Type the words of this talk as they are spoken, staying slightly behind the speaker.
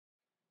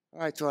All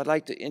right, so I'd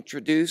like to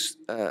introduce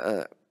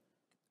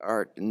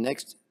our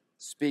next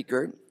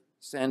speaker,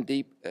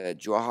 Sandeep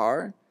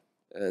Jauhar,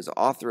 is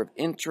author of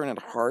Intern at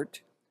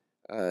Heart.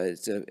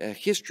 It's a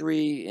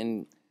history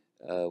in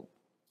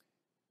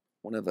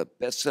one of the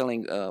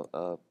best-selling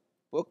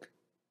book.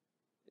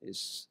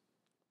 Is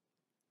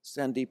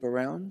Sandeep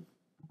around?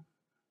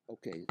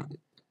 Okay,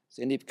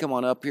 Sandeep, come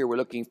on up here. We're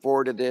looking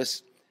forward to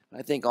this.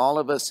 I think all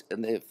of us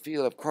in the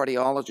field of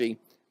cardiology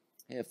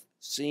have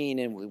seen,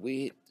 and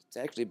it's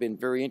actually been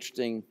very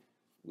interesting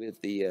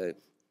with the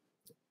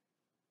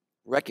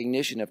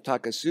recognition of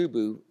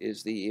Takasubu,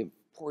 is the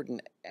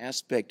important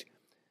aspect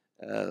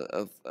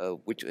of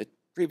which had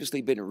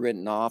previously been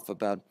written off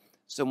about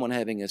someone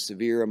having a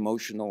severe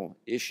emotional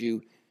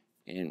issue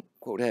and,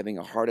 quote, having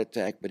a heart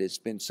attack, but it's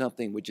been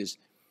something which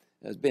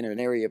has been an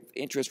area of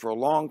interest for a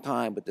long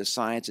time, but the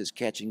science is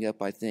catching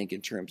up, I think,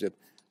 in terms of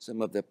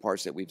some of the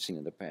parts that we've seen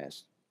in the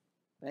past.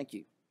 Thank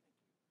you.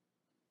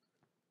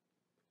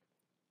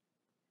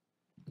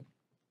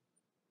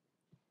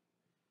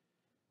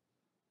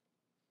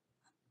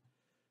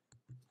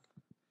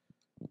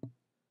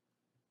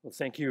 Well,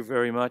 thank you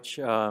very much,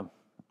 Dr.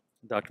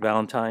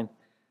 Valentine,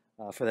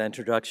 for that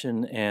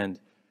introduction. And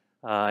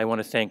I want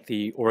to thank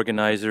the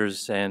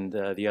organizers and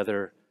the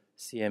other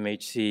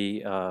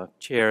CMHC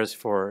chairs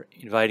for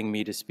inviting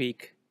me to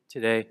speak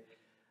today.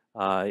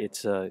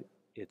 It's a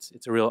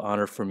real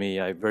honor for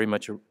me. I very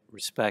much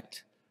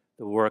respect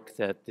the work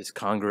that this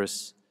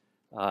Congress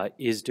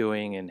is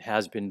doing and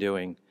has been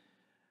doing.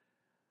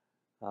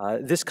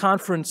 This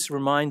conference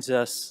reminds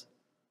us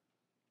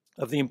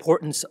of the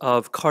importance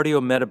of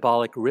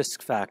cardiometabolic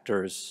risk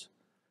factors,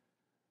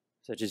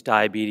 such as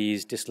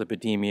diabetes,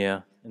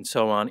 dyslipidemia, and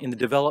so on, in the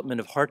development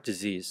of heart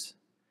disease.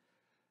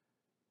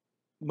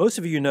 Most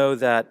of you know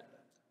that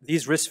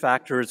these risk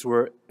factors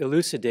were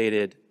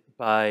elucidated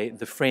by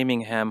the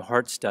Framingham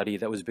Heart Study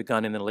that was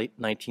begun in the late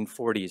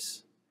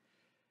 1940s.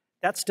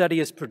 That study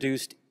has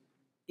produced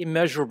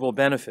immeasurable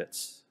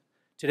benefits.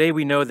 Today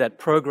we know that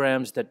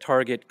programs that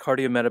target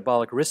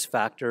cardiometabolic risk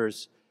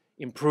factors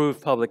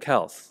improve public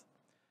health.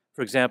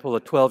 For example,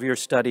 a 12-year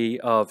study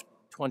of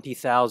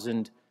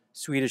 20,000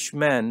 Swedish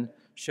men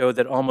showed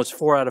that almost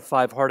 4 out of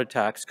 5 heart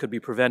attacks could be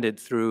prevented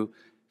through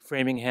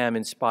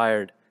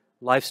Framingham-inspired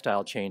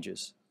lifestyle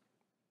changes.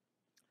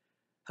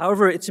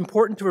 However, it's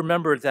important to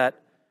remember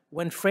that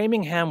when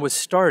Framingham was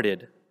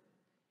started,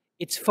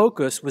 its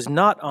focus was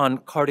not on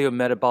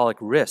cardiometabolic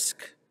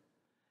risk.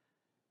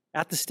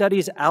 At the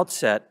study's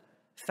outset,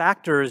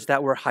 factors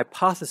that were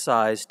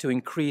hypothesized to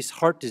increase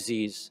heart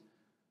disease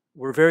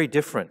were very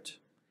different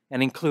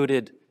and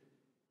included,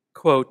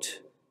 quote,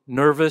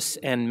 nervous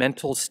and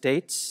mental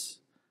states,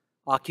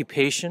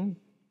 occupation,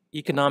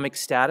 economic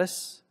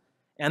status,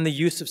 and the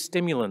use of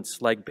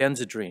stimulants like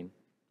benzodrine.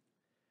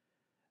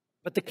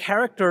 But the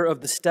character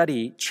of the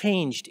study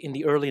changed in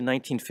the early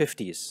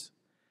 1950s.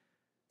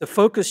 The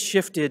focus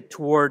shifted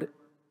toward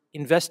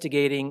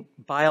investigating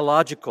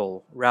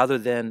biological rather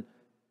than,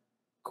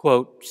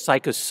 quote,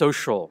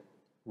 psychosocial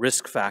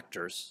risk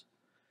factors.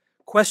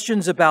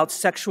 Questions about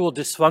sexual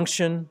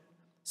dysfunction,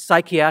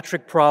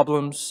 psychiatric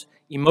problems,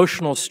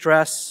 emotional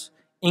stress,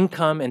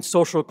 income, and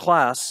social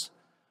class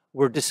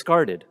were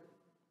discarded.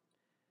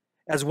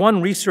 As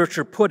one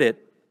researcher put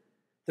it,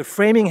 the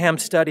Framingham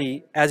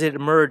study, as it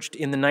emerged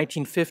in the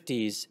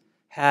 1950s,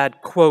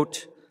 had,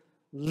 quote,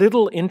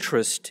 little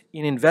interest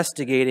in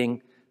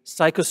investigating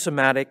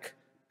psychosomatic,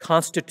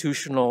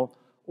 constitutional,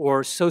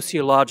 or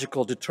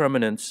sociological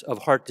determinants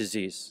of heart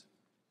disease.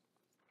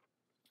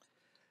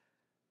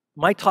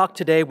 My talk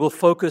today will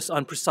focus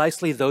on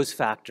precisely those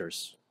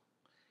factors.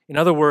 In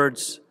other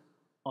words,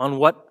 on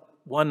what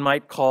one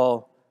might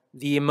call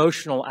the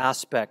emotional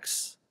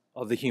aspects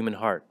of the human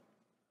heart.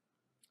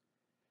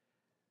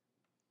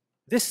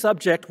 This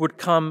subject would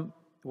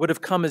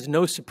have come as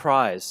no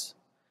surprise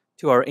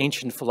to our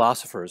ancient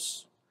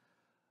philosophers.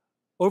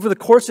 Over the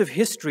course of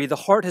history, the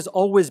heart has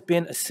always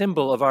been a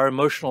symbol of our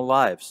emotional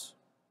lives.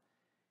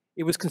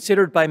 It was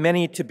considered by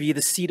many to be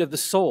the seat of the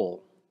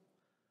soul,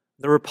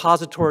 the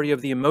repository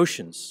of the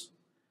emotions.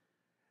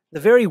 The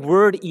very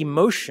word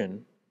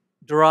emotion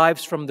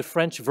derives from the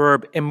French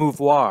verb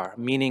émouvoir,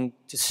 meaning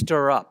to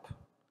stir up.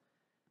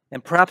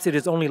 And perhaps it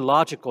is only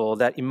logical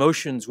that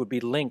emotions would be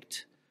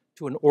linked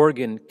to an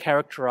organ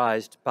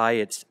characterized by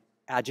its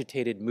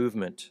agitated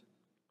movement.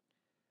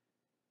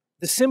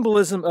 The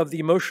symbolism of the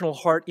emotional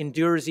heart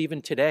endures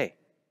even today.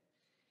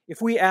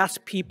 If we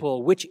ask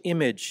people which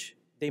image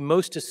they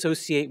most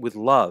associate with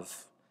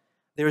love,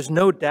 there is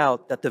no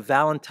doubt that the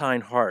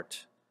Valentine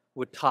heart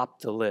would top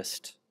the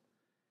list.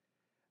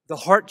 The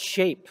heart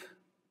shape,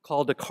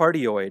 called a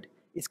cardioid,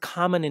 is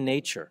common in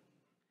nature.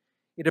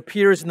 It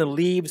appears in the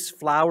leaves,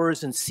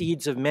 flowers, and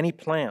seeds of many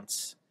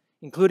plants,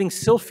 including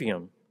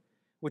silphium,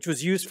 which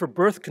was used for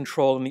birth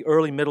control in the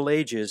early Middle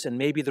Ages and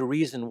may be the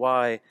reason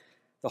why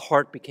the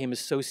heart became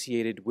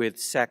associated with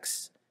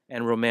sex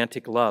and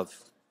romantic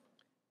love.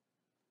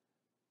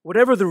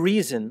 Whatever the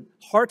reason,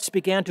 hearts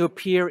began to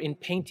appear in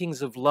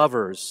paintings of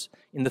lovers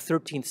in the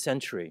 13th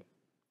century.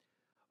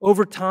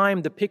 Over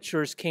time, the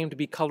pictures came to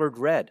be colored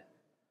red,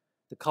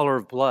 the color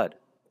of blood,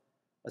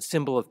 a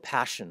symbol of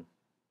passion.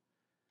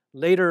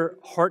 Later,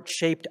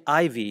 heart-shaped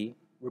ivy,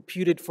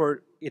 reputed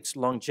for its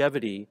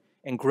longevity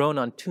and grown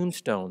on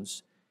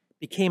tombstones,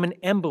 became an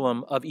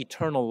emblem of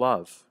eternal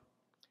love.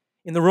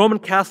 In the Roman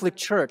Catholic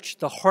Church,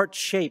 the heart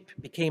shape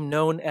became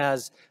known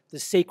as the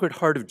Sacred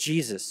Heart of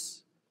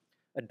Jesus.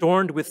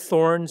 Adorned with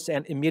thorns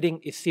and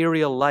emitting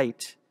ethereal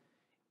light,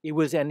 it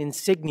was an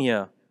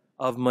insignia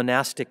of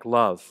monastic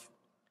love.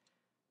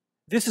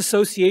 This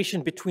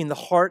association between the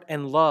heart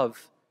and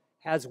love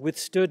has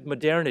withstood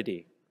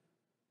modernity.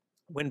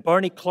 When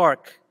Barney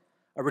Clark,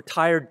 a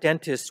retired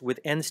dentist with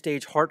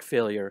end-stage heart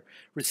failure,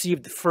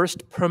 received the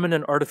first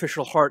permanent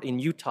artificial heart in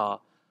Utah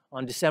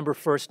on December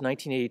 1st,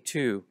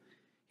 1982,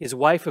 his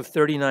wife of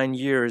 39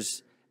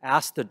 years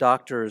asked the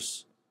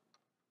doctors,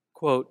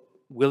 quote,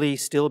 "Will he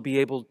still be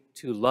able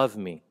to love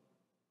me?"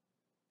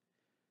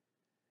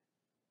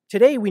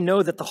 Today we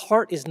know that the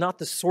heart is not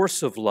the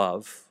source of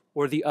love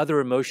or the other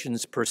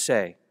emotions per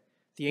se.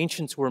 The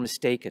ancients were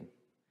mistaken.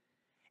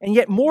 And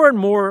yet more and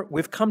more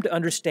we've come to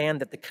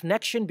understand that the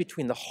connection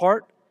between the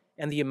heart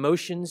and the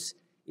emotions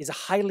is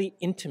a highly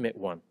intimate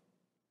one.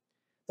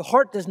 The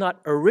heart does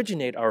not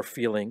originate our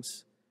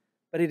feelings,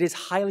 but it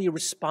is highly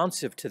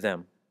responsive to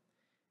them.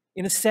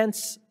 In a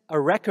sense, a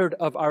record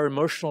of our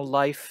emotional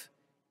life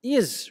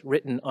is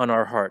written on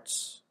our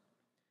hearts.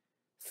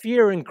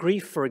 Fear and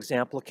grief, for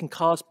example, can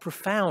cause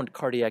profound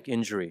cardiac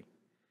injury.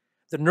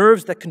 The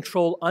nerves that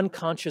control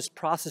unconscious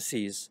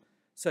processes,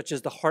 such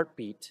as the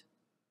heartbeat,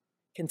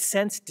 can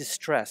sense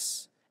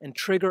distress and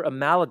trigger a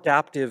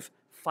maladaptive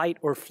fight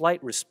or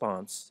flight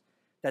response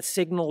that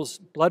signals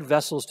blood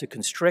vessels to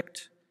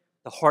constrict,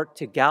 the heart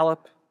to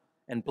gallop,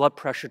 and blood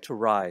pressure to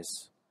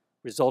rise,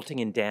 resulting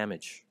in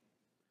damage.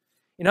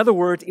 In other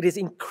words, it is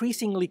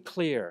increasingly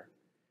clear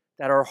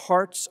that our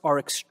hearts are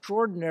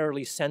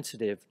extraordinarily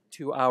sensitive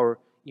to our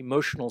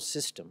emotional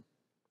system,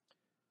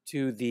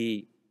 to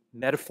the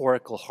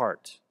metaphorical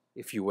heart,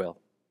 if you will.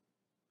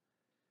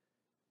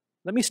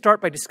 Let me start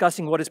by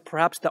discussing what is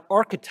perhaps the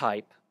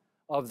archetype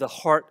of the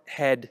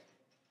heart-head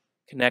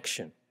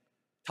connection,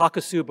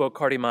 Takotsubo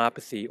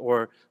cardiomyopathy,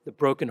 or the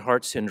broken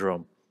heart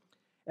syndrome.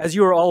 As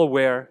you are all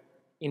aware,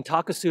 in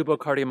Takotsubo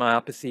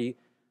cardiomyopathy,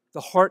 the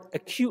heart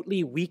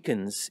acutely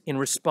weakens in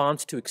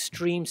response to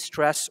extreme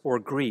stress or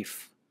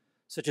grief,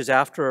 such as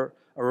after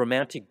a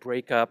romantic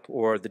breakup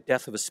or the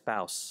death of a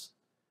spouse.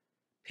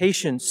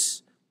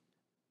 Patients,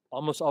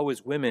 almost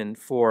always women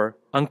for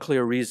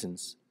unclear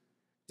reasons,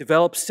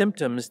 develop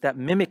symptoms that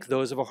mimic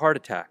those of a heart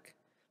attack.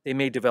 They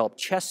may develop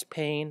chest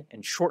pain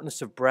and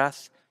shortness of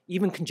breath,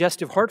 even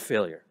congestive heart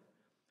failure.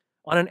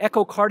 On an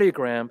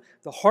echocardiogram,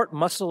 the heart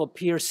muscle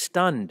appears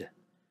stunned,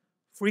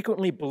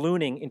 frequently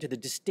ballooning into the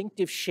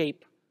distinctive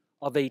shape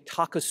of a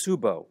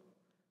takotsubo,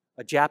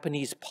 a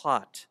Japanese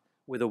pot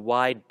with a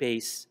wide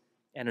base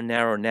and a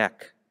narrow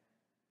neck.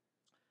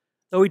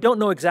 Though we don't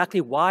know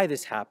exactly why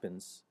this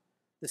happens,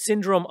 the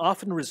syndrome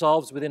often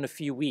resolves within a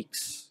few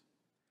weeks.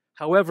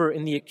 However,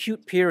 in the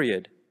acute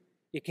period,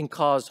 it can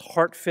cause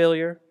heart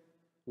failure,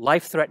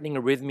 life-threatening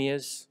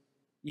arrhythmias,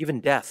 even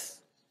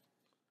death.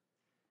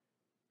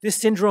 This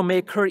syndrome may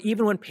occur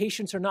even when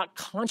patients are not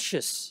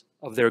conscious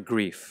of their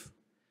grief.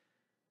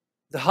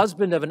 The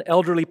husband of an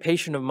elderly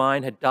patient of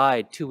mine had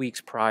died 2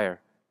 weeks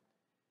prior.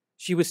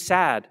 She was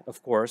sad,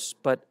 of course,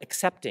 but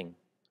accepting,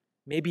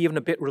 maybe even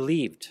a bit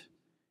relieved.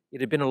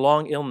 It had been a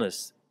long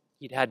illness.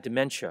 He'd had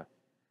dementia.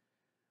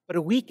 But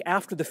a week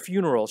after the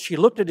funeral, she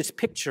looked at his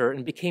picture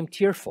and became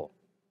tearful.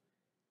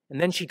 And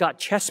then she got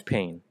chest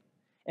pain,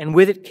 and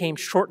with it came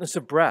shortness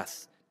of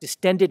breath,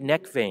 distended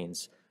neck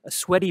veins, a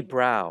sweaty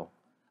brow,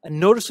 a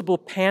noticeable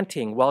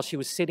panting while she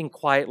was sitting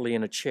quietly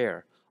in a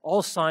chair,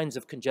 all signs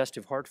of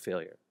congestive heart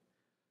failure.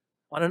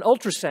 On an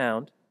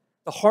ultrasound,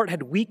 the heart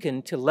had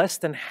weakened to less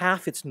than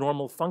half its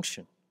normal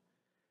function.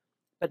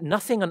 But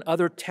nothing on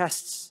other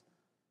tests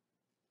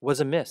was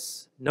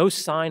amiss, no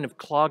sign of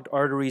clogged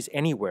arteries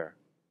anywhere.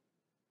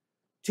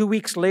 2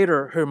 weeks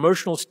later, her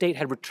emotional state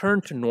had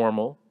returned to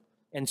normal,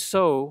 and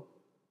so,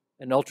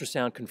 an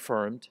ultrasound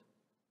confirmed,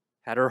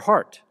 had her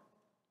heart.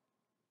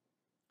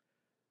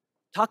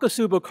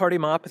 Takotsubo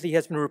cardiomyopathy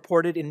has been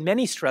reported in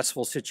many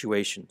stressful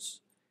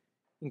situations,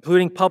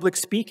 including public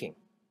speaking,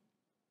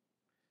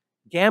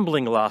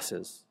 gambling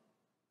losses,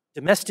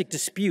 domestic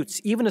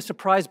disputes, even a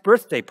surprise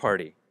birthday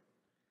party.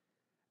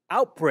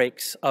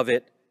 Outbreaks of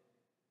it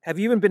have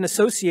even been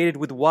associated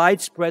with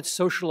widespread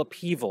social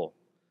upheaval,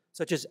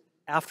 such as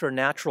after a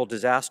natural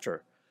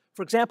disaster.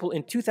 For example,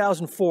 in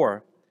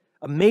 2004,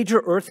 a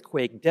major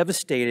earthquake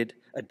devastated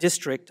a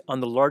district on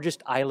the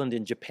largest island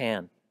in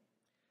Japan.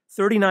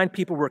 39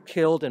 people were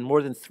killed and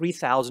more than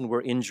 3,000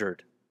 were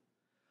injured.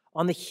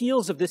 On the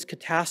heels of this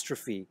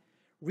catastrophe,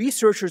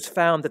 researchers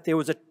found that there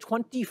was a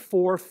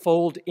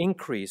 24-fold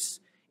increase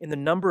in the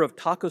number of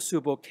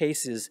Takotsubo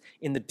cases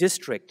in the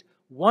district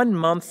 1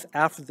 month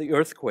after the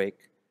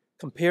earthquake,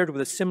 compared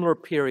with a similar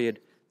period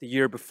the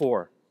year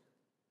before.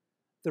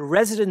 The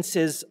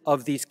residences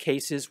of these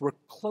cases were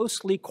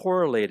closely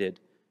correlated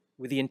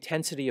with the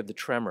intensity of the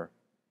tremor.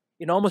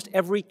 In almost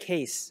every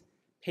case,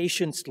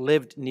 patients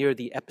lived near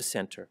the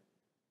epicenter.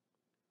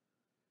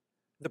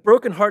 The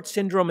broken heart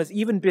syndrome has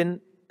even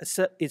been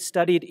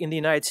studied in the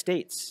United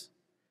States.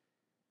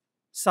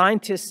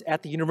 Scientists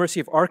at the University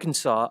of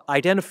Arkansas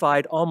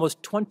identified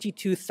almost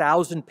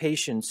 22,000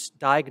 patients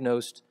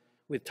diagnosed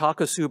with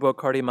Takotsubo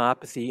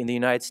cardiomyopathy in the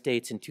United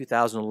States in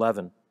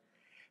 2011.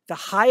 The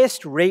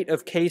highest rate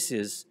of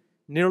cases,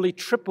 nearly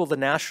triple the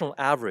national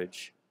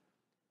average,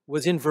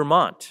 was in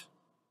Vermont,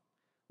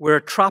 where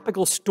a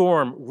tropical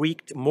storm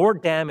wreaked more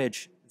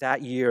damage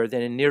that year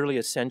than in nearly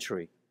a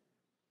century.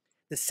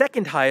 The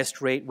second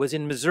highest rate was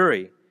in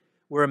Missouri,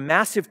 where a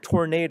massive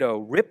tornado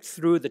ripped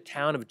through the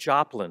town of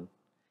Joplin,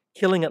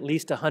 killing at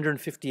least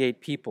 158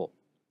 people.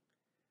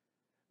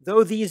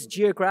 Though these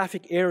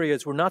geographic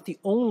areas were not the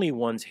only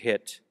ones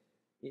hit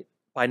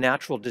by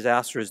natural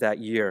disasters that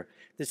year,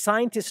 the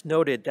scientists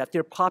noted that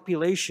their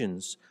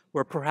populations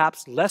were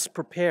perhaps less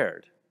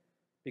prepared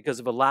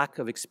because of a lack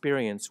of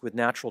experience with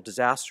natural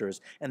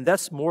disasters, and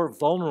thus more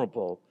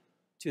vulnerable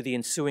to the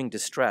ensuing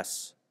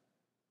distress.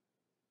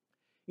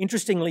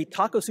 Interestingly,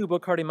 Takotsubo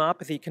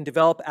cardiomyopathy can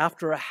develop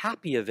after a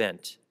happy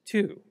event,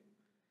 too.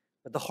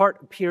 But the heart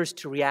appears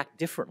to react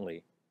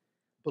differently,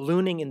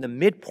 ballooning in the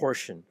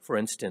mid-portion, for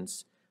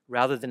instance,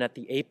 rather than at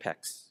the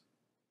apex.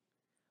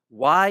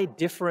 Why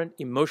different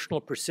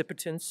emotional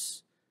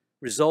precipitants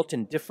result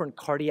in different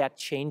cardiac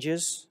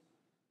changes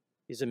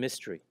is a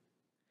mystery.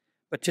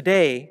 But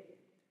today,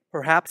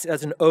 perhaps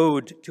as an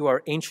ode to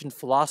our ancient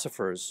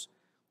philosophers,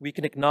 we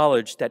can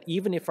acknowledge that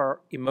even if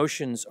our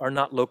emotions are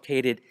not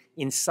located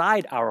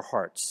inside our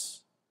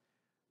hearts,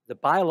 the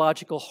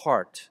biological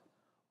heart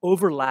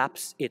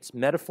overlaps its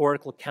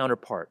metaphorical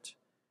counterpart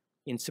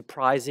in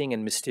surprising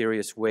and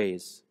mysterious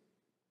ways.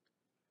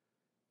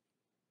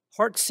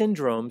 Heart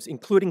syndromes,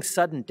 including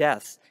sudden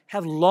death,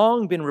 have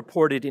long been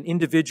reported in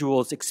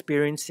individuals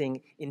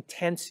experiencing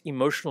intense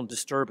emotional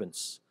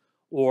disturbance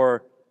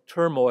or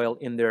turmoil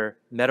in their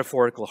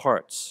metaphorical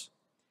hearts.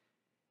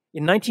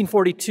 In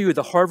 1942,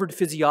 the Harvard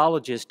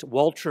physiologist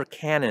Walter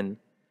Cannon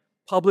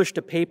published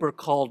a paper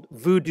called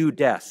Voodoo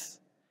Death,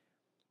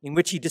 in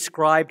which he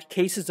described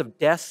cases of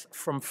death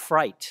from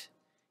fright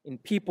in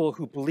people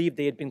who believed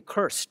they had been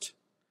cursed,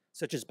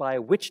 such as by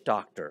a witch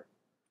doctor,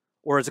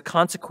 or as a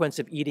consequence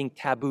of eating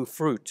taboo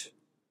fruit.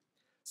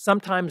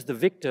 Sometimes the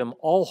victim,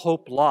 all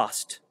hope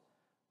lost,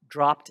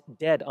 dropped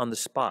dead on the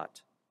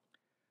spot.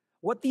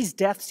 What these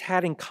deaths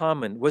had in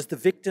common was the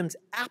victim's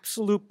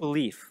absolute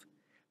belief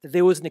that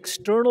there was an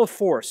external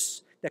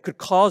force that could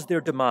cause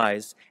their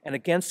demise and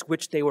against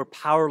which they were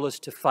powerless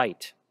to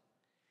fight.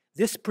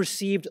 This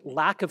perceived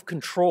lack of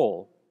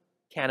control,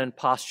 Cannon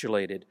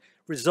postulated,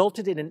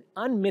 resulted in an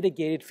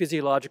unmitigated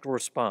physiological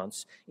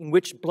response in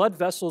which blood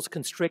vessels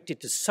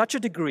constricted to such a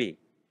degree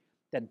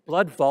that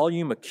blood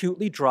volume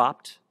acutely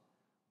dropped,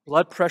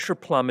 blood pressure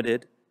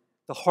plummeted,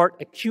 the heart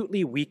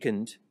acutely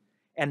weakened,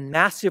 and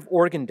massive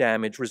organ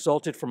damage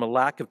resulted from a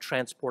lack of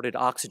transported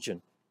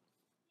oxygen.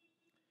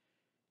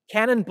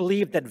 Cannon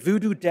believed that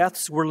voodoo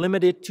deaths were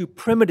limited to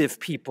primitive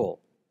people,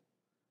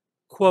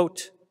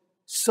 quote,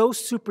 so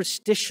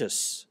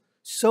superstitious,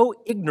 so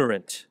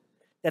ignorant,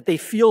 that they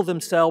feel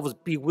themselves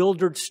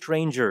bewildered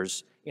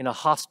strangers in a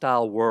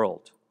hostile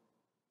world.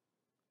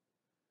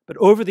 But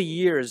over the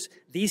years,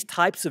 these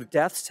types of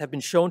deaths have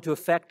been shown to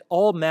affect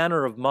all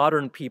manner of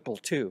modern people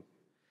too.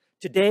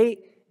 Today,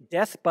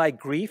 death by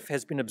grief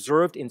has been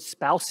observed in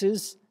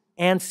spouses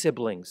and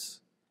siblings.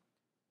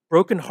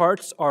 Broken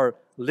hearts are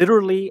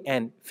literally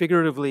and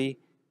figuratively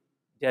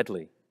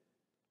deadly.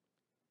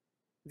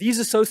 These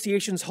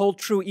associations hold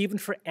true even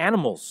for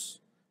animals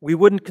we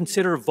wouldn't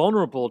consider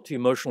vulnerable to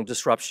emotional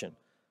disruption.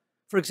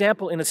 For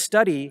example, in a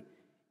study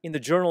in the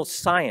journal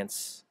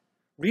Science,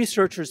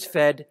 researchers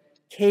fed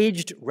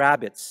caged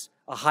rabbits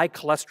a high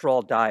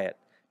cholesterol diet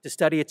to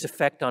study its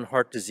effect on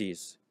heart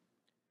disease.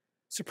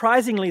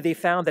 Surprisingly, they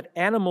found that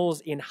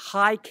animals in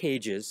high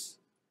cages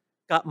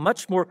got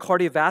much more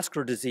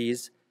cardiovascular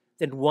disease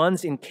than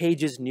ones in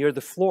cages near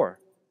the floor.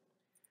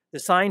 The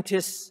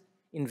scientists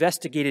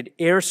investigated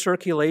air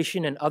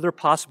circulation and other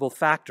possible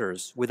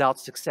factors without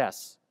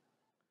success.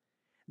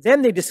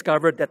 Then they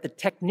discovered that the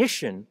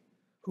technician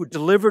who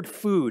delivered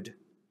food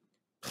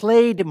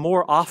played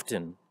more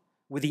often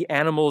with the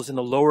animals in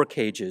the lower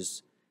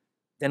cages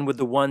than with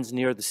the ones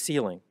near the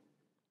ceiling.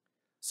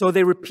 So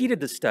they repeated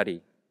the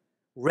study,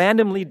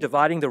 randomly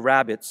dividing the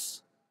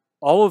rabbits,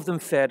 all of them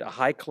fed a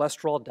high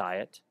cholesterol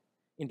diet,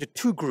 into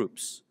two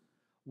groups.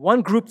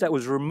 One group that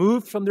was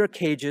removed from their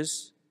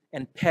cages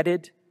and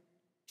petted,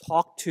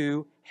 talked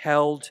to,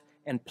 held,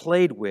 and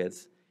played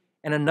with,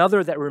 and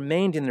another that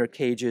remained in their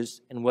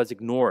cages and was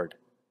ignored.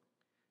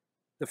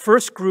 The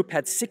first group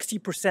had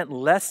 60%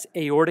 less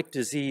aortic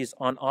disease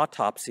on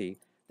autopsy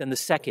than the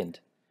second,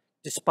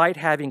 despite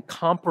having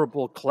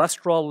comparable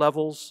cholesterol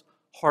levels,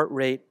 heart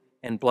rate,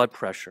 and blood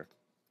pressure.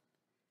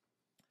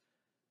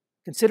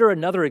 Consider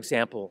another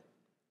example,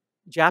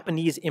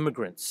 Japanese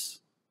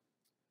immigrants.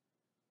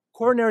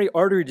 Coronary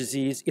artery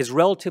disease is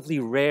relatively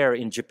rare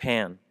in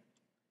Japan.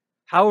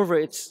 However,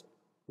 its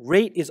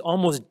rate is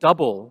almost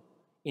double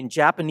in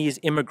Japanese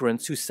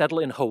immigrants who settle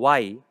in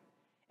Hawaii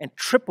and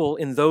triple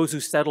in those who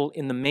settle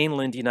in the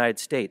mainland United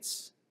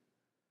States.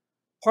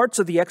 Parts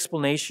of the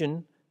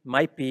explanation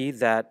might be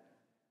that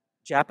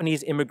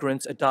Japanese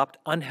immigrants adopt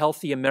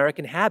unhealthy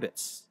American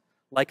habits,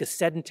 like a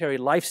sedentary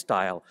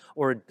lifestyle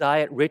or a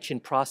diet rich in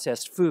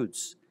processed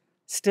foods.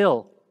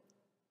 Still,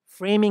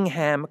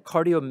 Framingham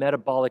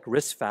cardiometabolic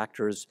risk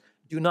factors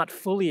do not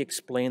fully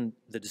explain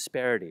the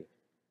disparity.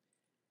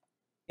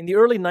 In the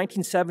early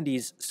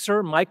 1970s,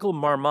 Sir Michael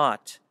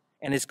Marmot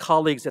and his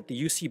colleagues at the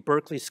UC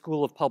Berkeley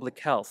School of Public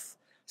Health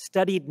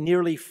studied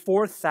nearly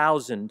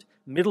 4,000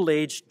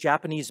 middle-aged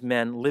Japanese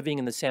men living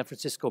in the San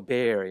Francisco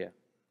Bay Area.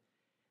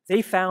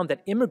 They found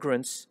that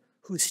immigrants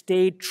who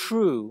stayed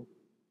true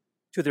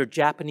to their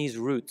Japanese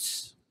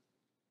roots,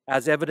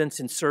 as evidenced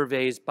in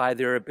surveys by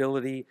their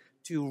ability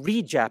to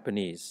read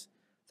Japanese,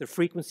 the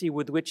frequency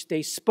with which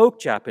they spoke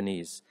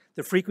Japanese,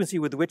 the frequency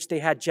with which they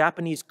had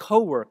Japanese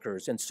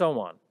coworkers, and so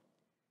on.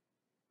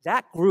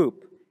 That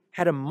group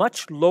had a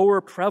much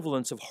lower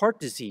prevalence of heart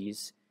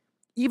disease,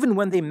 even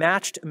when they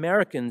matched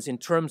Americans in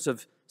terms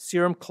of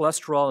serum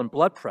cholesterol and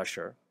blood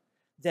pressure,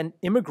 than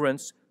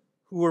immigrants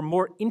who were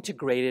more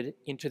integrated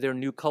into their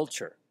new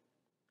culture.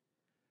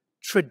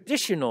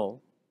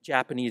 Traditional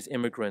Japanese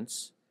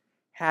immigrants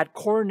had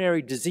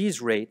coronary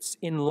disease rates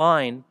in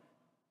line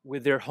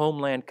with their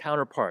homeland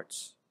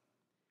counterparts.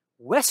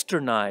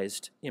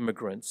 Westernized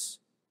immigrants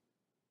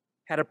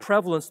had a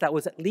prevalence that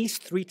was at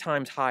least 3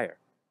 times higher.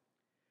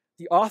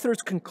 The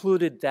authors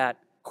concluded that,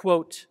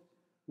 quote,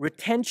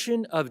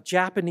 retention of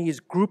Japanese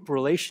group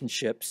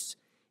relationships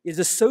is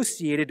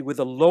associated with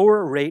a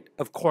lower rate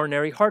of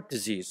coronary heart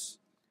disease.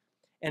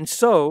 And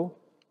so,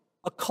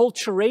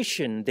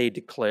 acculturation, they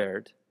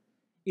declared,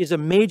 is a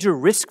major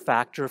risk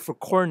factor for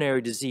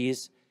coronary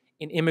disease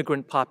in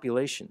immigrant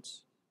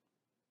populations.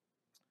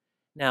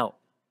 Now,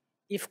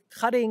 if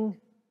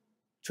cutting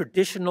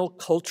traditional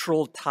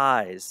cultural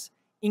ties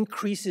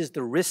increases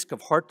the risk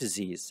of heart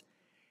disease,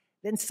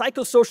 then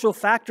psychosocial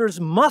factors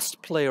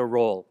must play a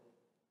role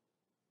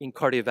in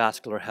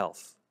cardiovascular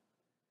health.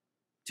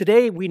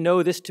 Today, we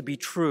know this to be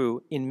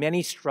true in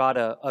many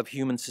strata of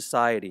human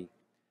society.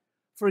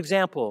 For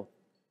example,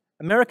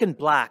 American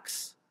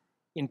blacks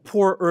in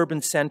poor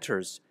urban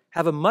centers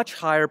have a much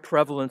higher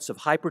prevalence of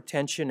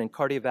hypertension and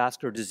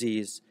cardiovascular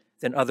disease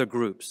than other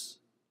groups.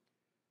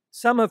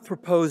 Some have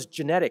proposed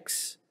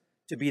genetics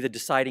to be the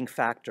deciding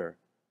factor.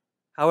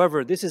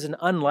 However, this is an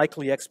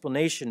unlikely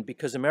explanation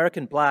because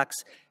American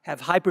blacks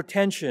have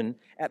hypertension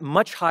at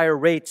much higher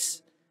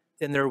rates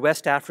than their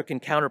West African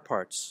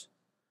counterparts.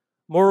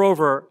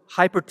 Moreover,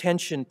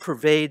 hypertension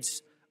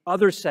pervades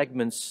other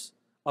segments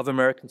of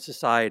American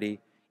society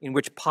in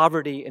which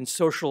poverty and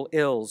social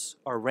ills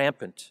are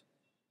rampant.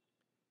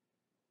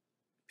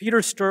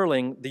 Peter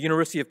Sterling, the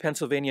University of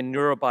Pennsylvania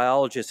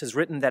neurobiologist, has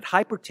written that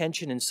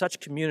hypertension in such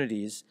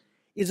communities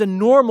is a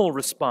normal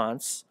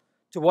response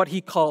to what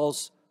he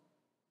calls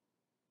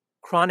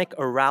chronic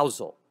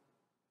arousal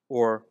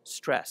or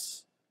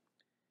stress.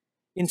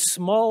 In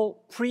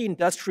small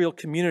pre-industrial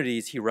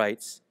communities, he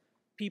writes,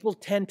 people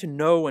tend to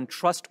know and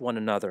trust one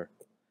another.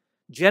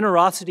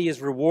 Generosity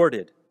is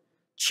rewarded.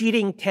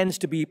 Cheating tends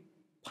to be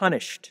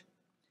punished.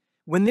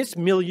 When this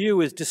milieu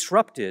is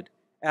disrupted,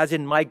 as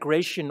in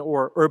migration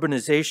or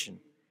urbanization,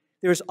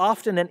 there is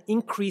often an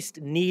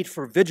increased need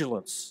for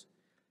vigilance.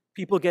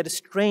 People get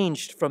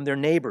estranged from their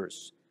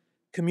neighbors.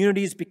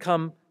 Communities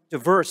become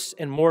diverse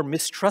and more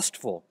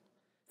mistrustful.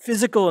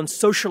 Physical and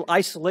social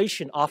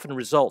isolation often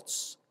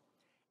results.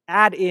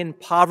 Add in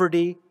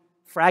poverty,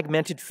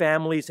 fragmented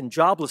families, and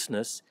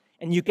joblessness,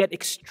 and you get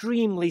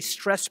extremely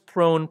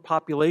stress-prone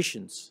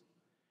populations.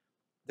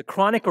 The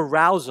chronic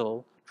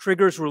arousal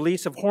triggers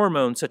release of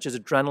hormones such as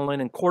adrenaline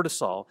and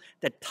cortisol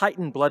that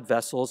tighten blood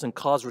vessels and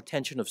cause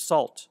retention of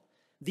salt.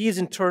 These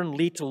in turn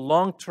lead to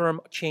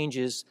long-term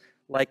changes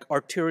like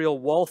arterial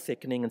wall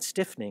thickening and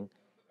stiffening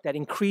that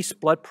increase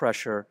blood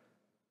pressure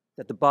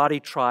that the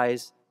body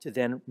tries to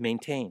then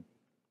maintain.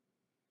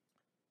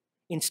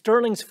 In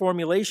Sterling's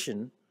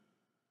formulation,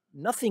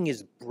 nothing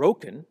is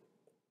broken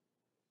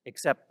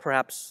except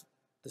perhaps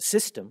the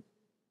system.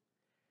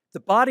 The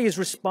body is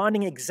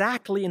responding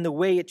exactly in the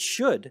way it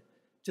should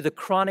to the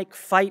chronic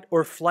fight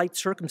or flight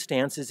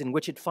circumstances in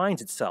which it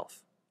finds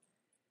itself.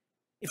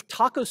 If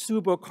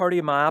Takotsubo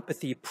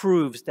cardiomyopathy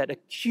proves that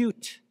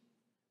acute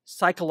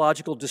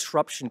psychological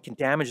disruption can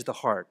damage the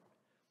heart,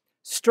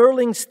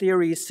 Sterling's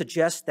theories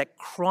suggest that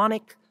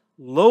chronic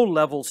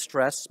low-level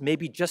stress may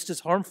be just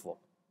as harmful.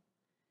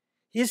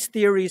 His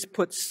theories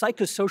put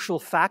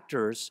psychosocial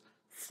factors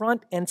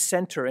front and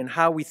center in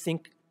how we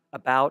think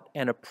about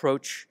and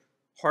approach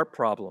heart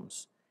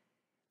problems.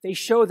 They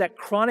show that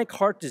chronic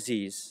heart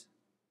disease,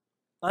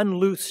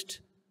 unloosed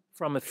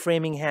from a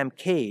Framingham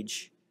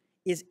cage,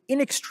 is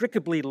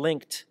inextricably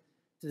linked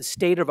to the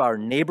state of our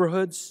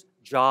neighborhoods,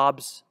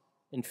 jobs,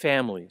 and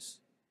families.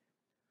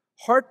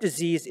 Heart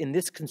disease in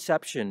this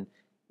conception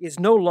is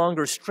no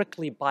longer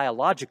strictly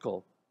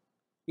biological.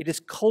 It is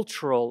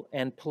cultural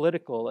and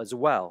political as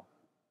well.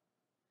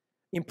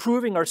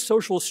 improving our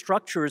social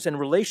structures and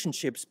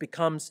relationships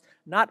becomes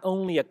not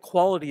only a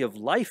quality of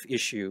life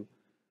issue,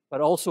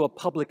 but also a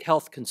public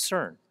health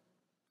concern.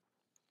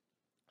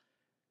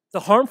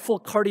 The harmful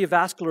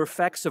cardiovascular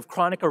effects of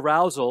chronic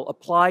arousal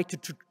apply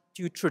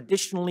to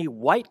traditionally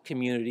white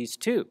communities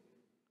too.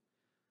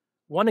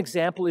 One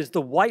example is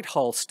the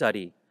Whitehall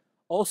study,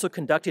 also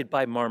conducted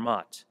by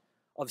Marmot,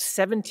 of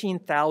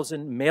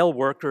 17,000 male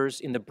workers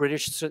in the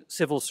British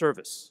civil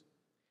service.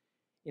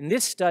 In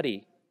this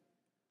study,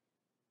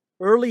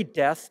 early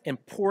death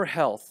and poor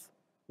health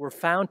were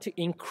found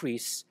to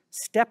increase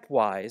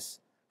stepwise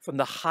from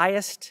the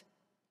highest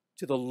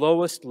to the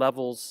lowest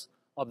levels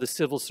of the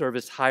civil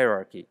service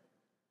hierarchy.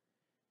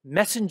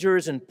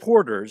 Messengers and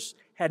porters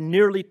had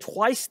nearly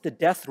twice the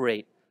death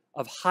rate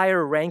of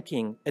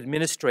higher-ranking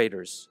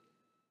administrators,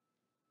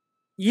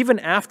 even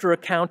after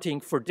accounting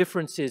for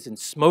differences in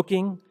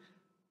smoking,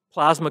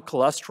 plasma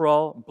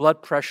cholesterol,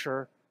 blood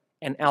pressure,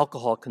 and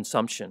alcohol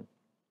consumption.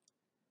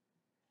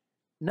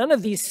 None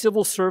of these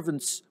civil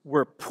servants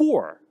were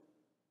poor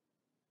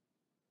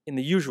in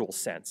the usual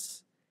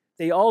sense.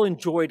 They all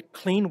enjoyed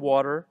clean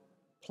water,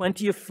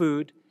 plenty of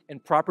food,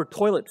 and proper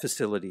toilet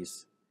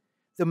facilities.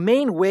 The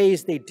main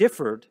ways they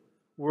differed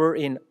were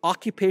in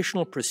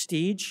occupational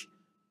prestige,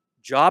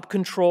 job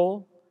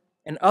control,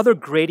 and other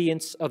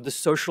gradients of the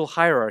social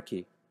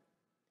hierarchy.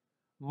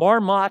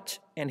 Marmot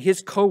and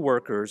his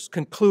co-workers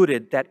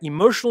concluded that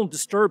emotional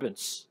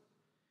disturbance,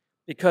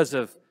 because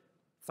of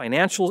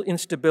financial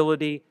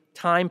instability,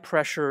 time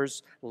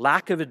pressures,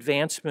 lack of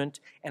advancement,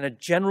 and a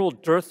general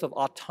dearth of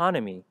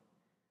autonomy,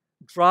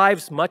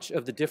 drives much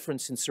of the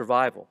difference in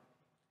survival.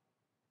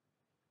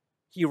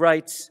 He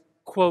writes,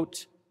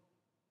 quote,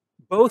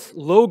 "Both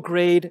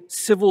low-grade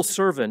civil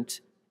servant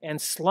and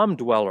slum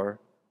dweller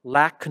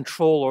lack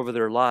control over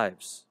their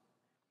lives.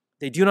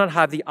 They do not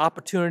have the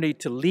opportunity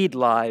to lead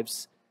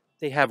lives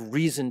they have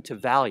reason to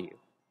value."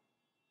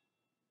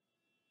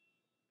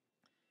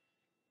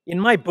 In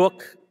my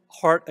book,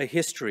 Heart: A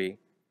History,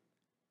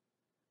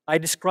 I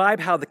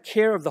describe how the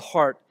care of the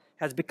heart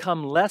has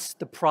become less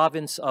the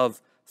province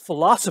of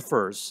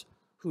philosophers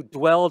who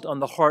dwelled on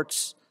the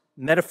heart's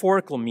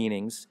metaphorical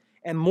meanings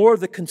and more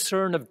the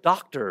concern of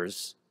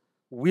doctors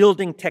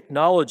wielding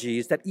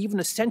technologies that even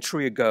a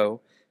century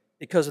ago,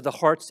 because of the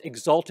heart's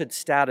exalted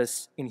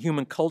status in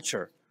human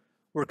culture,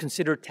 were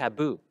considered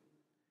taboo.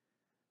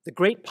 The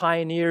great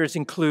pioneers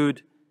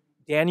include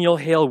Daniel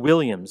Hale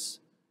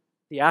Williams,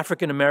 the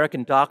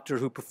African-American doctor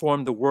who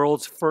performed the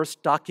world's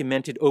first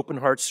documented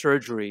open-heart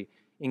surgery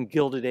in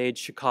Gilded Age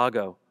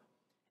Chicago,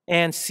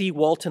 and C.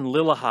 Walton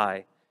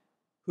Lillehei,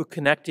 who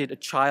connected a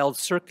child's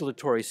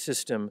circulatory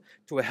system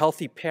to a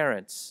healthy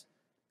parent's,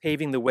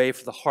 paving the way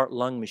for the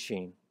heart-lung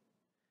machine.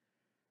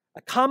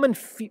 A common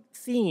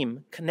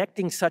theme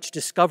connecting such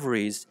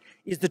discoveries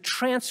is the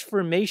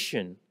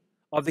transformation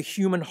of the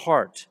human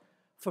heart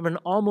from an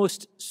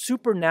almost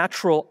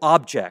supernatural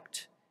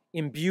object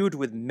imbued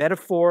with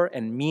metaphor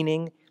and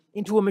meaning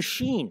into a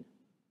machine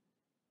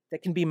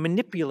that can be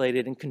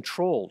manipulated and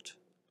controlled.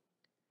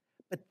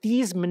 But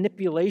these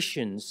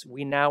manipulations,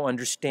 we now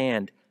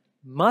understand,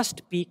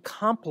 must be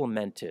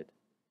complemented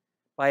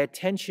by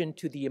attention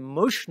to the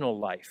emotional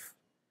life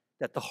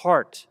that the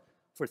heart,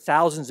 for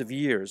thousands of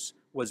years,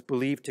 was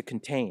believed to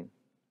contain.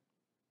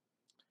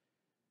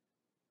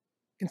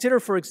 Consider,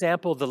 for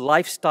example, the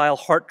lifestyle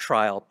heart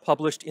trial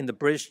published in the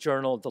British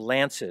journal The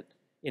Lancet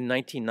in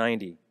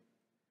 1990.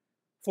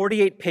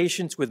 48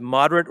 patients with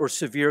moderate or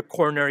severe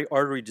coronary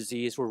artery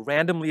disease were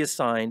randomly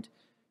assigned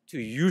to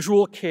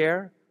usual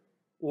care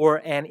or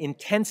an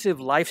intensive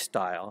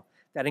lifestyle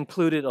that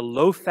included a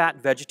low-fat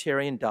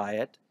vegetarian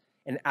diet,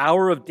 an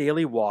hour of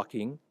daily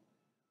walking,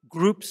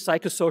 group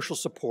psychosocial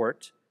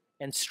support,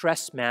 and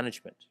stress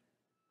management.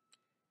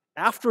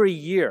 After a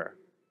year,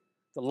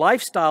 the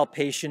lifestyle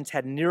patients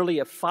had nearly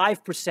a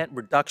 5%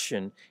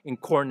 reduction in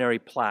coronary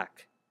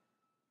plaque.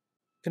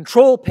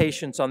 Control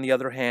patients, on the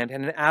other hand,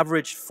 had an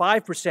average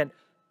 5%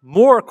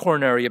 more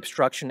coronary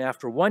obstruction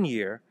after 1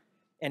 year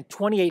and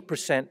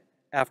 28%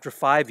 after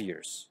 5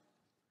 years.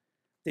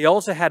 They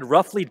also had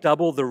roughly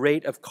double the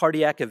rate of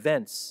cardiac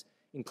events,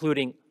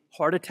 including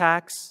heart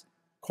attacks,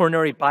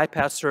 coronary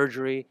bypass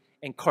surgery,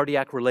 and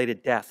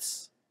cardiac-related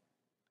deaths.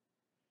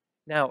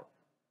 Now,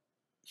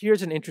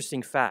 here's an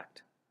interesting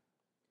fact.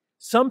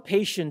 Some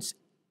patients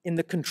in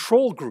the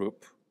control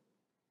group,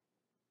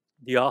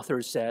 the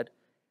authors said,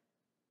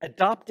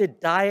 adopted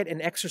diet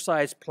and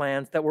exercise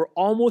plans that were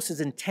almost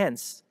as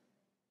intense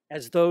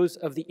as those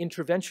of the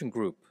intervention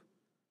group.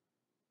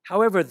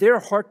 However, their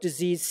heart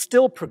disease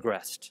still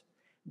progressed.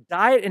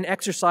 Diet and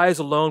exercise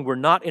alone were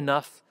not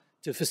enough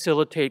to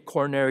facilitate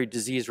coronary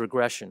disease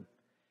regression.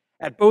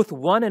 At both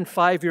 1- and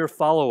 5-year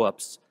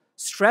follow-ups,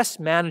 stress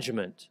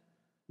management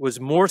was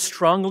more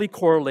strongly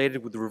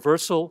correlated with the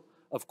reversal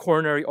of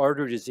coronary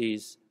artery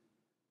disease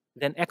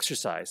than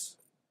exercise.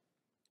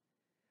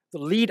 The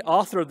lead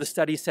author of the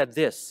study said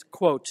this,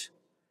 quote,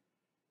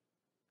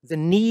 "The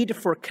need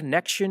for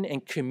connection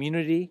and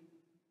community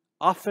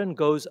often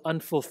goes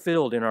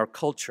unfulfilled in our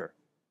culture.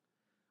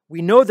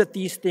 We know that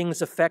these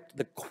things affect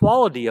the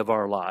quality of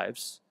our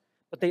lives,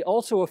 but they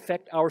also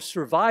affect our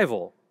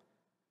survival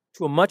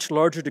to a much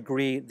larger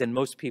degree than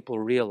most people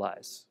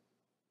realize.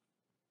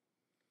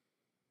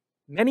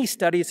 Many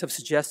studies have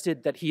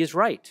suggested that he is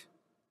right.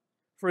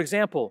 For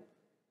example,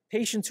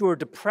 patients who are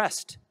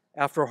depressed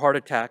after a heart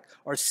attack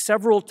are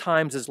several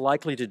times as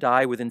likely to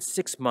die within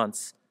 6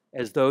 months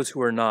as those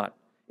who are not,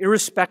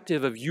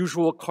 irrespective of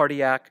usual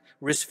cardiac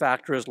risk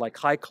factors like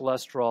high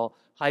cholesterol,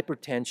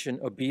 hypertension,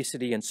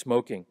 obesity, and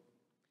smoking.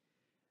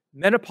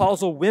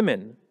 Menopausal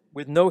women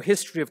with no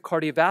history of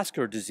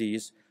cardiovascular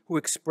disease who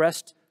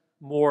expressed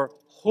more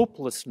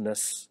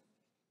hopelessness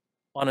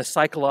on a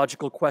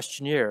psychological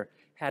questionnaire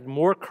had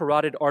more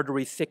carotid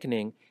artery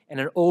thickening and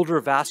an older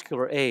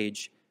vascular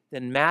age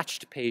than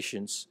matched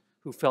patients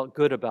who felt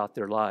good about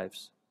their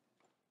lives.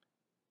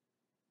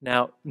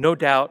 Now, no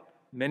doubt,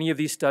 many of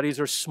these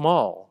studies are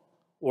small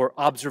or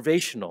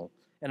observational,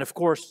 and of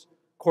course,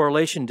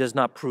 correlation does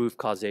not prove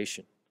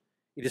causation.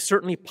 It is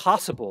certainly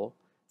possible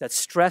that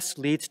stress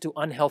leads to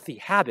unhealthy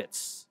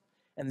habits,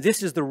 and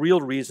this is the real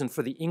reason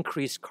for the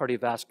increased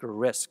cardiovascular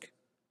risk.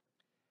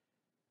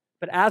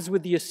 But as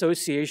with the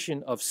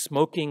association of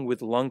smoking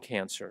with lung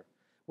cancer,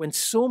 when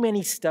so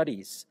many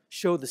studies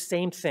show the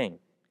same thing,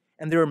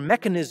 and there are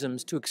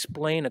mechanisms to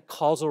explain a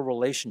causal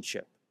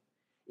relationship,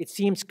 it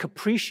seems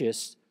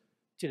capricious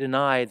to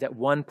deny that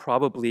one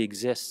probably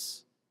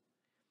exists.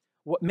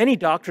 What many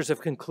doctors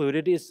have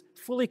concluded is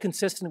fully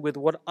consistent with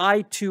what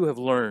I too have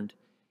learned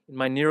in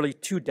my nearly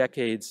 2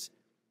 decades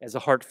as a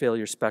heart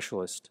failure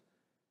specialist.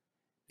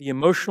 The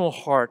emotional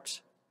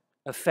heart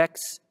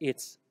affects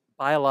its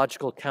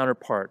biological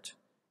counterpart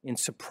in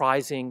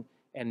surprising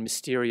and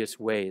mysterious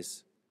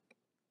ways.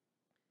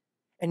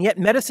 And yet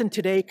medicine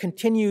today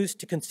continues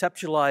to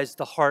conceptualize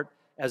the heart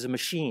as a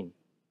machine.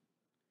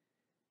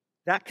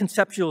 That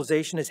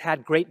conceptualization has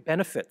had great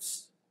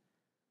benefits.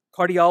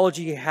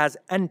 Cardiology has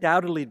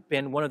undoubtedly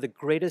been one of the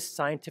greatest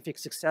scientific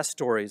success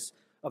stories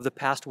of the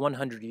past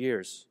 100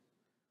 years.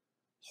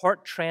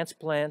 Heart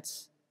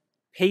transplants,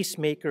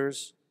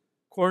 pacemakers,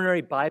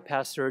 coronary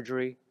bypass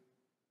surgery,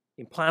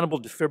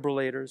 implantable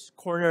defibrillators,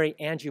 coronary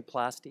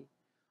angioplasty,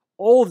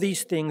 all of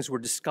these things were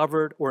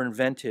discovered or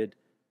invented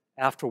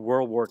after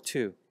World War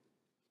II.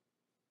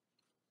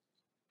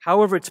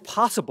 However, it's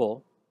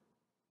possible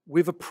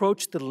we've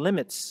approached the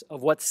limits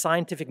of what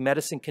scientific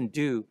medicine can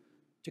do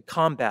to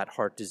combat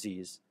heart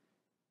disease.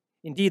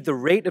 Indeed, the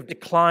rate of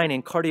decline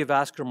in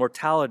cardiovascular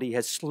mortality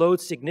has slowed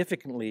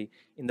significantly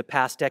in the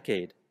past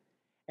decade.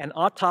 An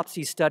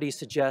autopsy study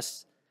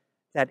suggests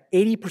that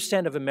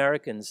 80% of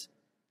Americans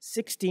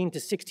 16 to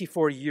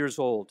 64 years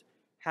old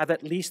have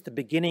at least the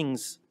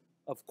beginnings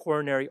of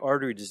coronary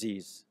artery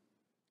disease.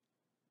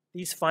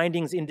 These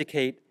findings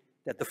indicate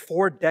that the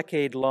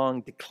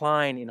 4-decade-long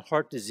decline in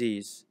heart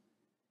disease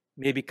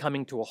may be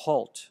coming to a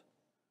halt.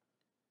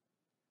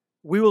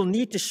 We will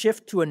need to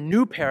shift to a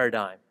new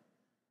paradigm,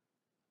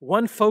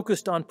 one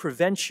focused on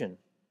prevention,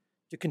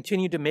 to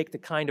continue to make the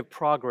kind of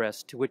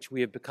progress to which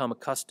we have become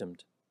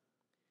accustomed.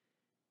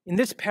 In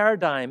this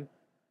paradigm,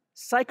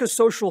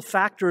 psychosocial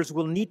factors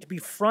will need to be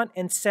front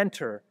and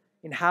center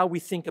in how we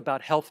think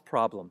about health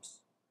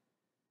problems.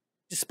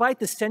 Despite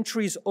the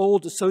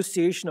centuries-old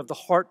association of the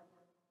heart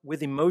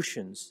with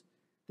emotions,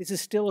 this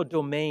is still a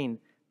domain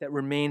that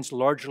remains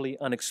largely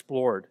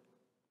unexplored.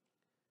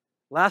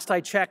 Last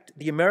I checked,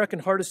 the American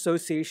Heart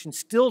Association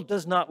still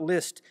does not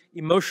list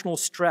emotional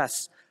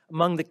stress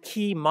among the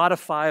key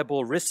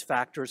modifiable risk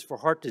factors for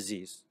heart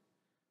disease,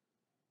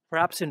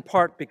 perhaps in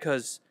part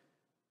because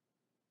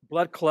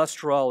blood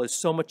cholesterol is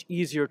so much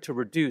easier to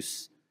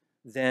reduce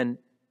than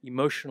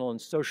emotional and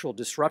social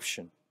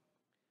disruption.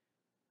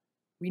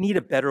 We need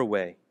a better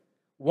way,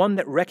 one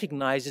that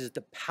recognizes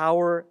the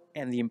power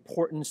and the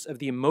importance of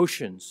the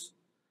emotions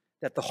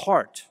that the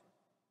heart,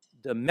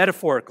 the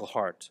metaphorical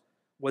heart,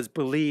 was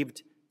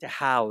believed to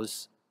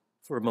house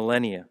for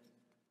millennia.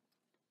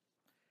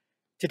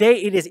 Today,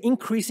 it is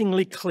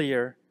increasingly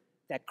clear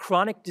that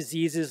chronic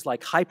diseases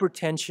like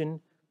hypertension,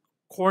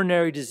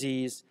 coronary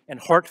disease, and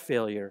heart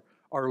failure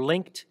are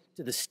linked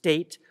to the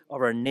state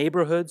of our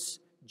neighborhoods,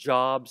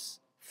 jobs,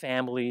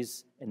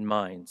 families, and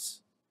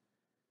minds.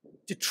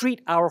 To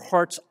treat our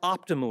hearts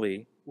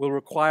optimally will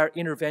require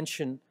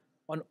intervention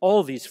on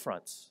all these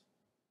fronts.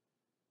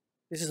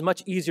 This is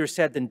much easier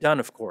said than done,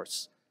 of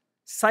course.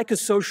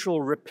 Psychosocial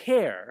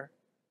repair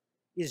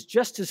is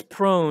just as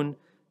prone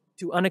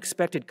to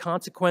unexpected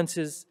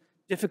consequences,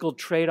 difficult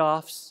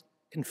trade-offs,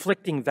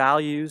 conflicting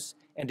values,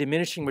 and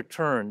diminishing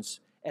returns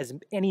as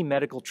any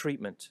medical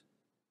treatment.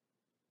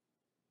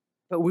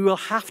 But we will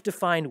have to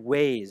find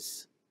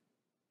ways,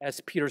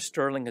 as Peter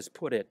Sterling has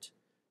put it,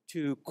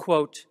 to,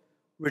 quote,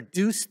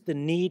 reduce the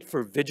need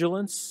for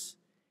vigilance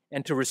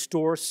and to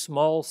restore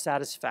small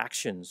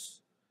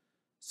satisfactions,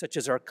 such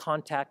as our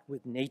contact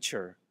with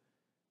nature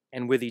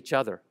and with each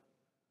other.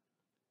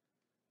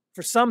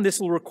 For some, this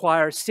will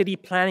require city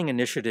planning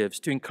initiatives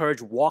to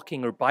encourage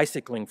walking or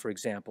bicycling, for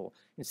example,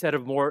 instead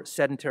of more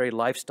sedentary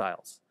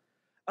lifestyles.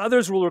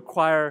 Others will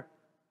require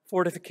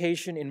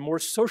fortification in more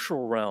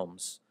social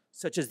realms,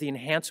 such as the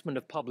enhancement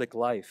of public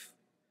life.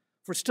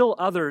 For still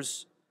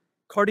others,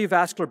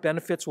 cardiovascular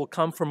benefits will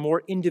come from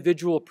more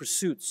individual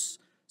pursuits,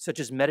 such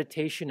as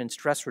meditation and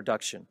stress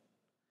reduction.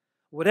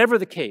 Whatever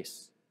the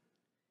case,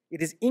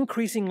 it is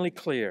increasingly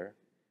clear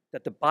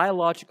that the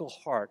biological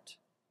heart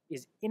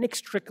is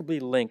inextricably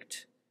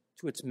linked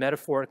to its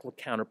metaphorical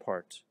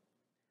counterpart.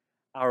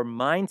 Our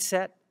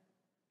mindset,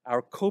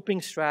 our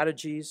coping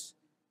strategies,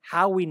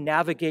 how we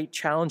navigate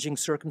challenging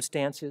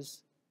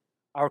circumstances,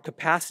 our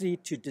capacity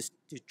to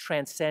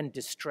transcend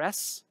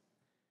distress,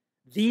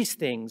 these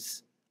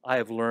things, I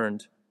have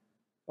learned,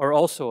 are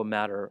also a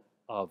matter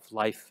of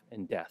life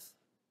and death.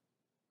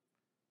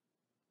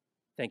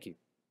 Thank you.